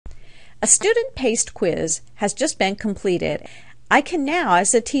A student-paced quiz has just been completed. I can now,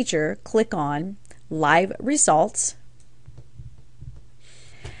 as a teacher, click on Live Results.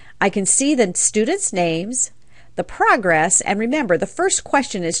 I can see the students' names, the progress, and remember, the first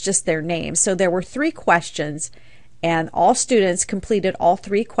question is just their name. So there were 3 questions, and all students completed all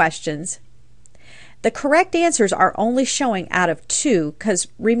 3 questions. The correct answers are only showing out of 2 because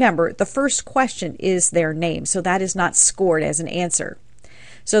remember, the first question is their name, so that is not scored as an answer.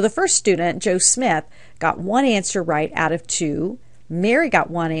 So the first student, Joe Smith, got 1 answer right out of 2. Mary got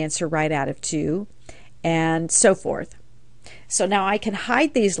 1 answer right out of 2, and so forth. So now I can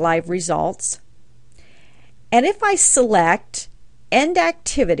hide these live results. And if I select End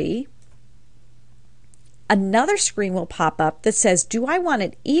Activity, another screen will pop up that says, do I want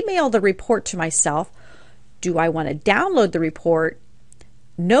to email the report to myself? Do I want to download the report?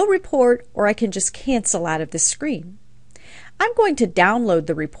 No report, or I can just cancel out of the screen. I'm going to download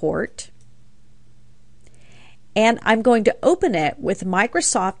the report, and I'm going to open it with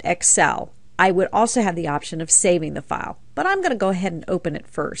Microsoft Excel. I would also have the option of saving the file, but I'm going to go ahead and open it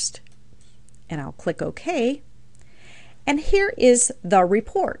first. And I'll click OK. And here is the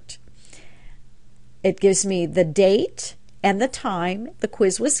report. It gives me the date and the time the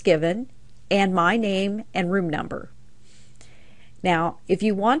quiz was given, and my name and room number. Now, if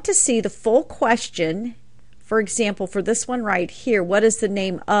you want to see the full question, for example, for this one right here, what is the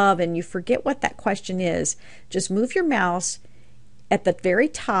name of, and you forget what that question is, just move your mouse at the very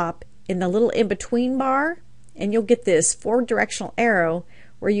top in the little in-between bar, and you'll get this 4-directional arrow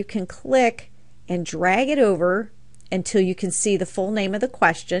where you can click and drag it over until you can see the full name of the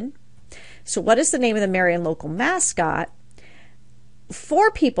question. So what is the name of the Marion local mascot?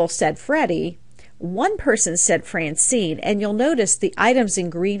 4 people said Freddie. 1 person said Francine, and you'll notice the items in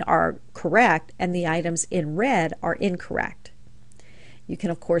green are correct and the items in red are incorrect. You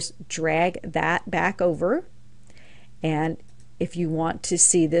can, of course, drag that back over, and if you want to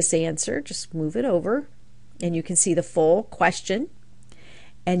see this answer, just move it over, and you can see the full question,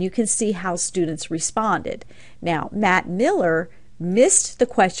 and you can see how students responded. Now, Matt Miller missed the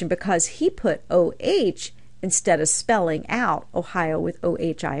question because he put OH instead of spelling out Ohio with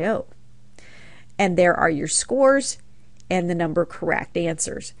OHIO. And there are your scores and the number of correct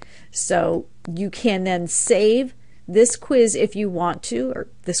answers. So you can then save this quiz if you want to, or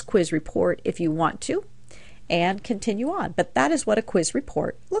this quiz report if you want to, and continue on. But that is what a quiz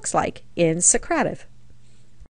report looks like in Socrative.